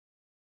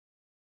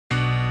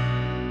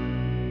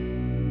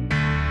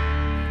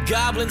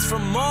goblins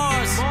from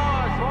Mars.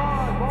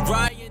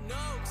 Ryan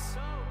Oaks.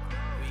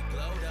 We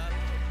glowed up.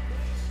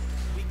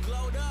 We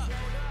glowed up.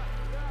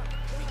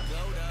 We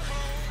glowed up.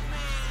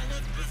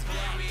 Let's go.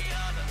 We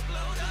are the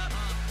glowed up.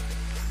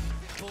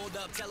 Pulled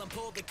up, tell 'em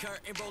pull the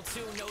curtain. Roll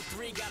 2, no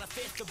 3. Got a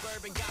fifth of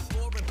bourbon. Got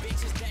 4 of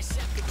bitches that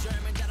chef the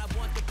German. That I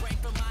want to break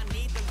from my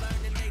need to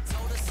learn. And they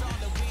told us all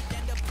that we'd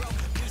end up broke.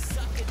 We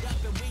sucked it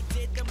up and we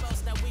did the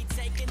most. Now we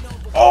taking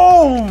over.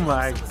 Oh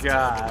my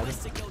god.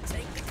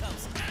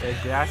 Hey,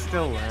 did I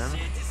still win?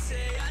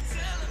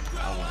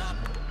 I won.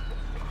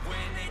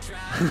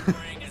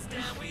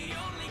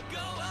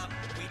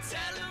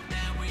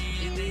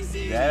 Is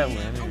that a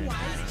win or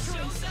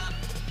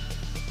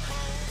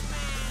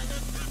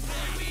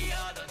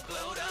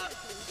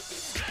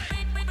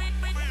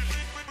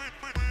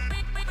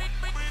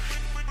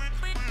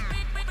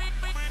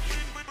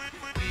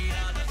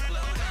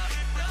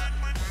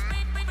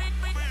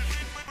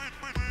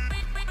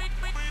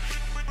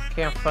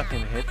can't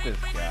fucking hit this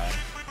guy.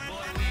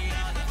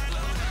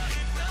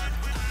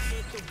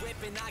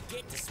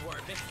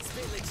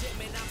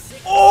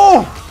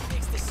 Oh!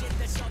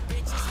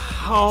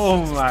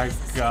 Oh my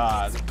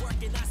god.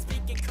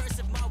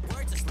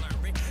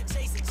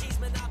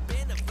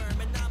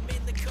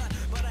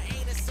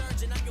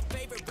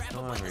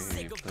 Come over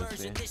here, you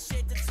pussy.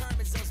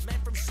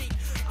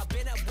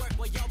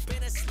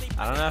 I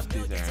don't know if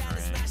these are in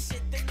range.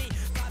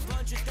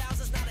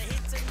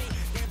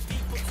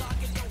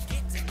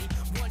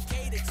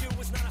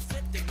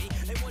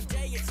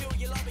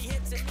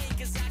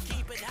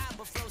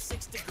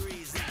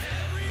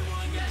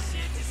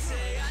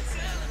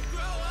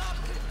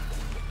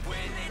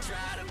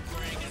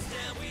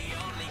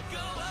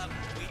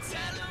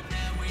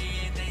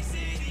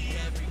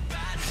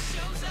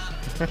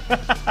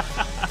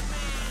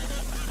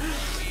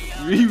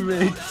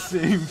 Remake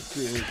same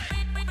thing.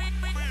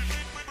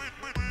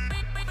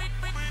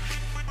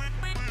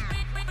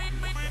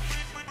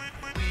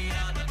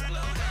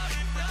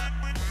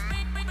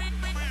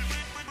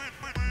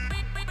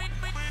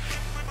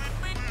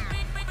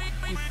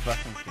 You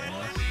fucking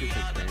camera,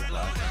 stupid great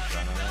blast in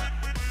front of that.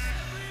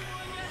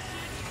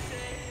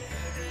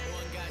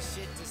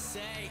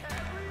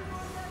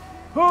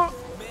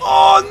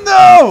 Oh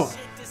no!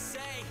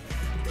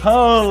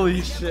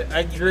 Holy shit,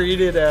 I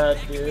greeted out,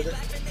 dude.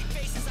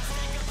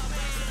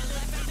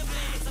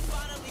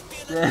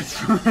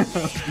 That's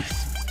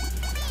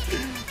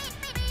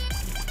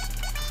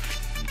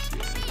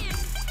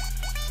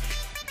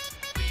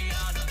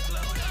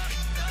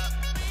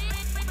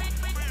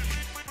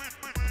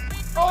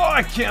oh,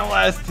 I can't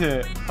last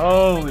it.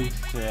 Holy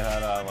shit, how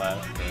do I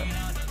last it?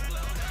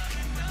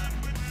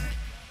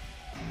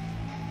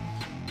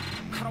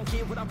 I don't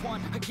get what I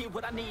want, I get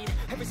what I need.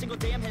 Every single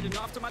day I'm heading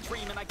off to my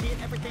dream, and I get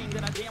everything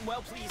that I damn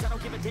well please. I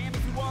don't give a damn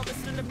if you all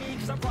listening to me,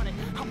 cause I run it.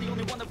 I'm the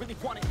only one that really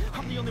want it.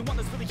 I'm the only one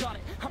that's really on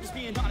it. I'm just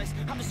being honest.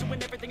 I'm just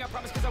doing everything I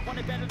promise, cause I want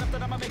it bad enough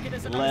that I'ma make it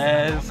as an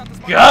let's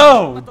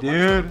go,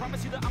 dude.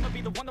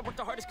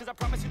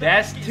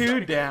 That's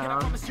 2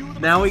 down.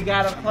 Now we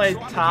gotta play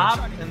top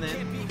and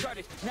then.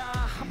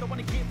 I'm the one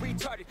to get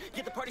retarded.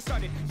 Get the party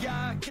started.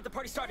 Yeah, get the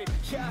party started.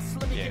 Yeah, so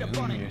let me get up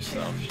on it.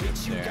 Yourself shit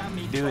there.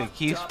 Do it.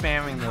 Keep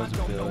spamming those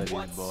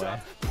abilities, boy.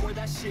 Pour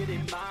that shit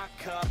in my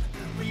cup.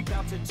 We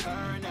about to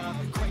turn up.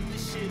 Crank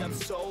this shit up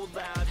so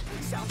loud.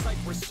 Sounds like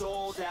we're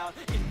sold out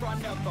in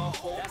front of the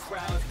whole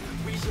crowd.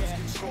 We get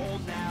control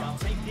now. I'll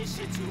take this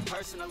shit too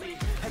personally.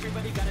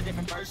 Everybody got a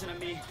different version of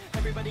me.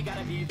 Everybody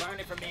gotta be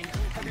learning from me.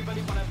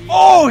 Everybody wanna be.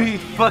 Oh, he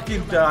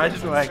fucking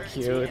dodged my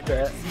Q with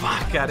that.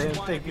 Fuck, I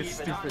didn't think his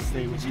stupid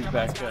thing would be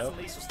back up.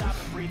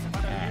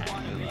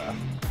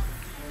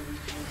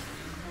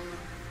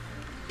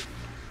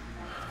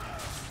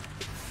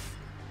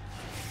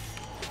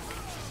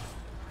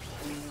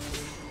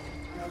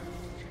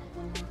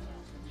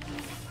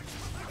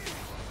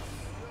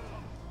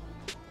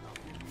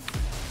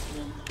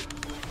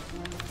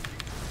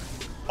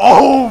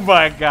 Oh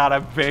my god, I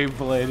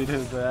Beybladed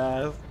his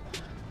ass.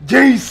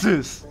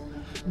 Jesus!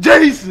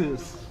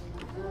 Jesus!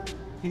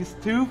 He's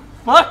too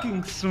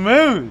fucking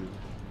smooth.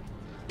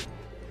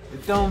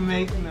 It don't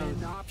make no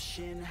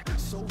option,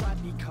 so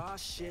I'd be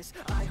cautious.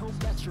 I hope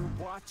that you're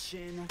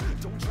watching.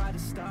 Don't try to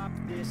stop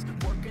this.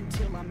 Work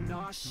until I'm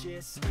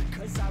nauseous,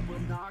 cause I will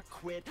not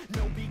quit.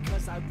 No,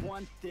 because I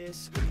want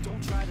this.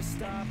 Don't try to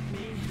stop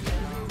me.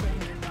 There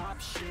ain't an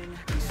option,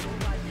 so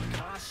I'd be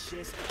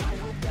cautious. I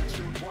hope that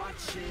you're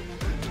watching.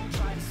 Don't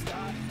try to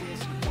stop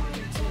this. Work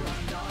until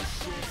I'm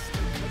nauseous,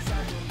 cause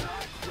I will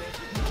not quit.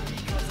 No,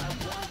 because I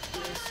want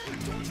this.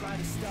 Don't try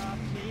to stop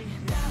me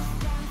now.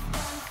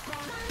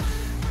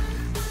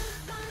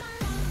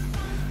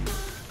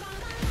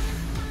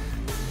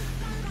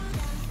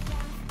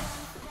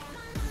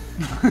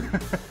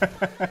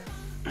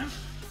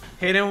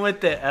 Hit him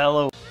with the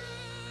LO.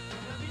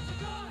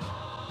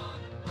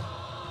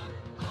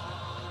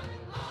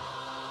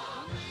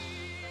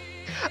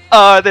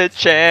 Are the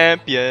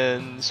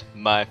champions,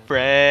 my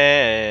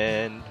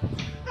friend,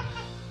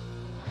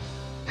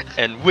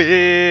 and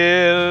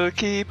we'll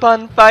keep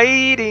on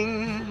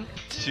fighting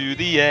to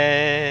the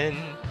end.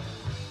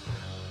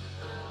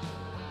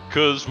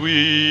 'cause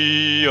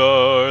we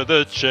are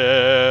the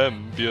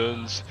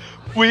champions.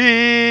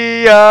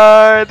 We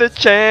are the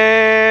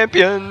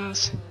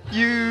champions.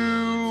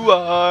 You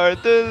are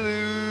the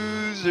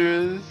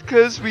losers,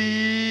 'cause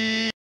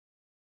we.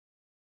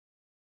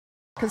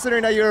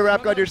 Considering that you're a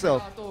rap god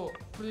yourself. 또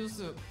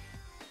프로듀스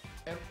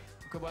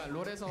그 뭐야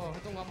롤에서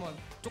했던 거 한번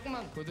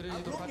조금만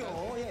보여드리도록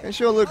할까요? And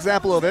show a little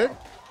example of it.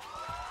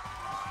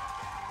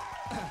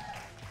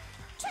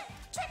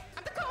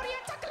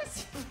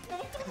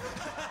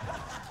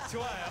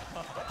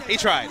 He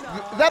tried.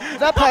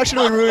 That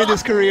partially ruined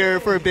his career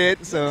for a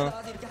bit, so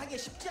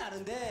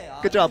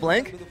good job,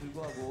 Blank.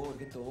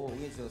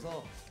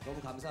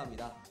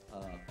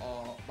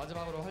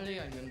 마지막으로 할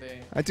얘기가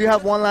있는데 I do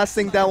have one last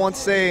thing that I want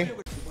to say.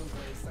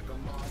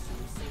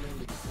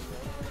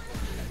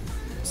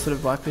 Instead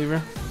of Black Cleaver.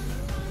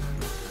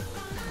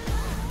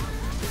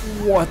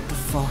 What the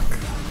fuck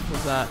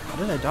was that? How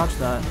did I dodge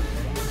that?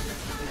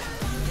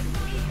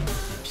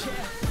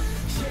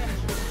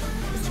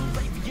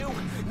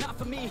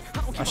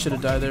 I should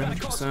have died there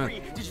 100%.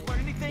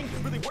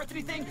 Really worth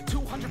anything?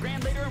 200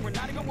 grand later and we're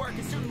not even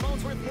working. Student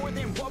loans worth more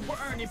than what we're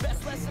earning.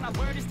 Best lesson I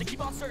learned is to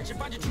keep on searching.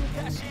 Find your true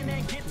passion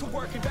and get to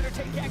work. And better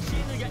take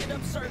action or you end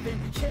up serving.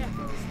 Yeah,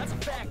 that's a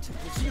fact.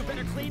 So you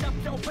better clean up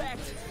your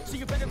act. So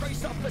you better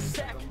raise up a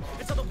sack.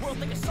 And tell the world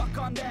they can suck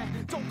on that.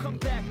 Don't come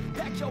back,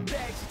 pack your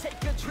bags. You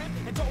take a trip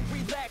and don't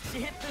relax.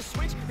 You hit the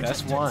switch and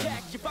That's just one.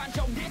 attack. You find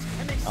your niche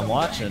and make some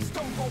watching. bags.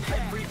 Don't hold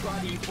back.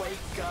 Everybody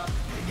wake up.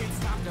 It's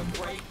time to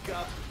break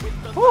up with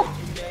the life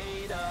you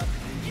made up.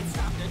 It's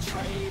time to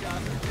trade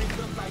up. Live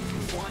the life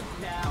you want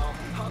now.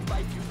 A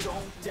life you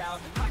don't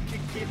doubt. I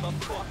could give a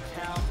fuck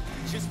how.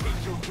 Just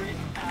figure it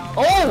out.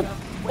 Oh!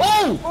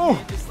 Oh!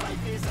 Oh! This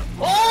life is a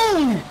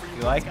Oh!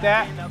 You like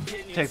that?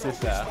 Check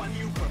this out. one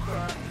you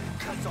prefer.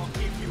 Cause I'll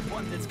give you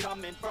one that's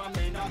coming from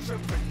an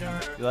entrepreneur.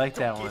 You like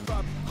that one? Give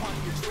up on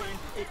your dream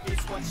if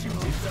it's what you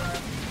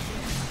deserve.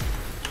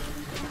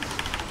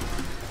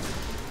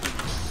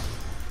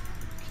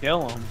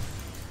 Kill him.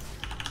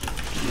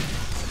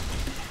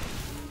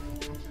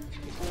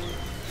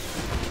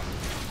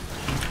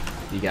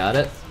 You got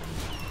it?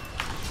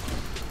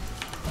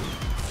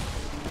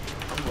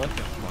 I'm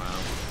looking for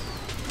him.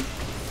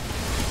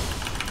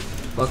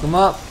 Fuck him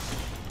up.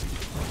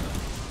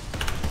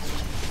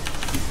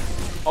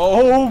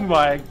 Oh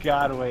my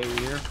god, wait,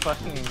 you're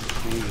fucking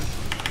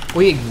beast.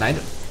 Wait,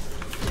 ignited.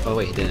 Oh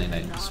wait, he didn't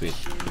ignite. Sweet.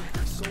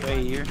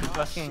 Wait, you're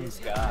fucking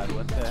god,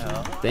 what the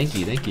hell? Thank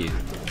you, thank you.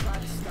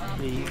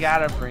 Yeah, you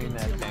gotta bring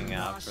that thing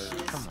out for,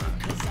 come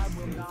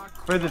on.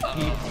 For the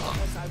people.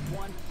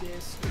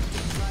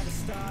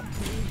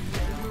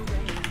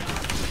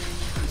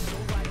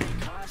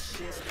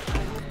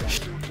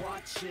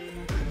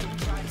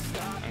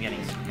 I'm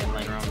getting some mid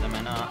lane roams, am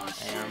I not? I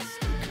am.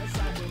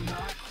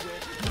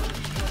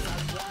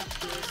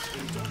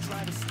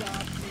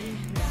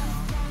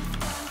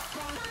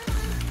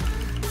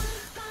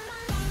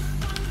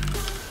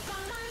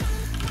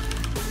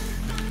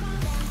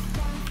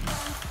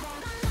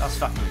 That was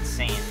fucking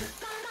insane.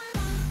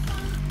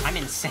 I'm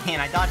insane.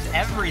 I dodged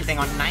everything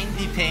on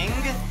 90 ping.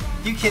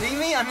 You kidding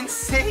me? I'm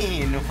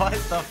insane. What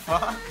the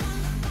fuck?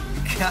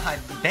 God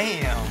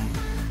damn.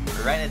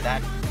 Right at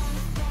that.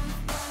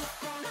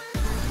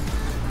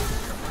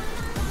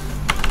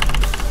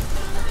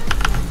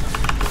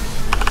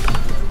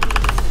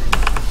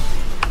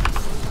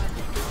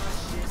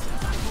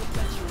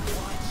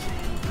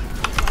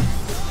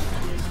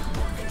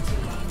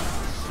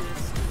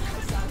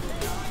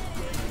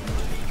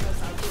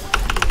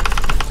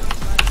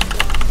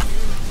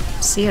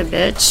 See ya,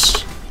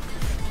 bitch.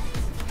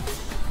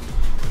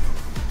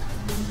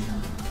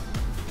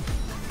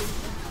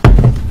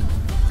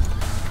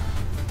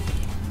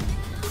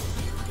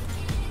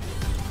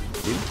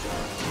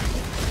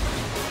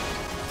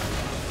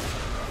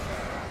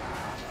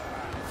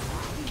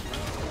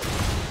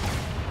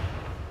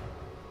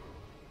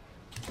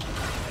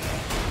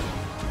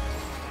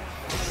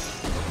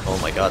 Oh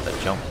my god, that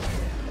jump.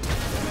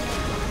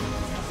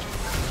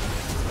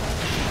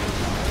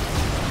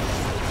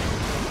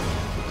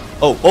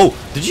 Oh,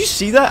 did you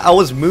see that? I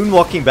was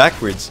moonwalking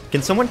backwards.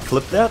 Can someone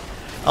clip that?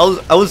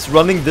 I was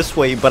running this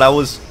way, but I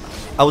was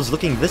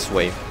looking this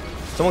way.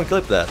 Someone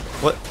clip that.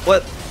 What?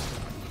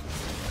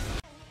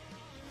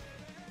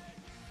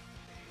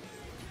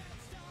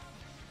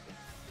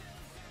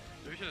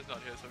 Lucian is not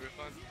here, so we're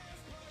fine.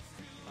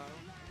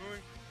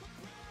 Going.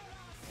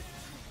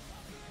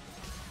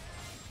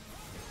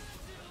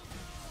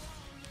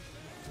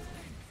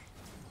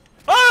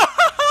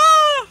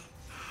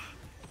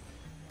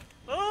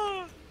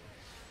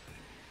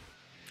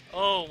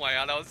 Oh my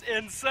god, that was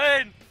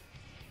insane!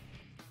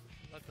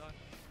 Not done.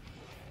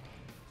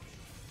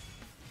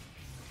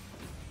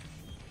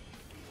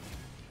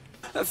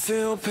 I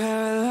feel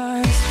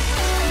paralyzed.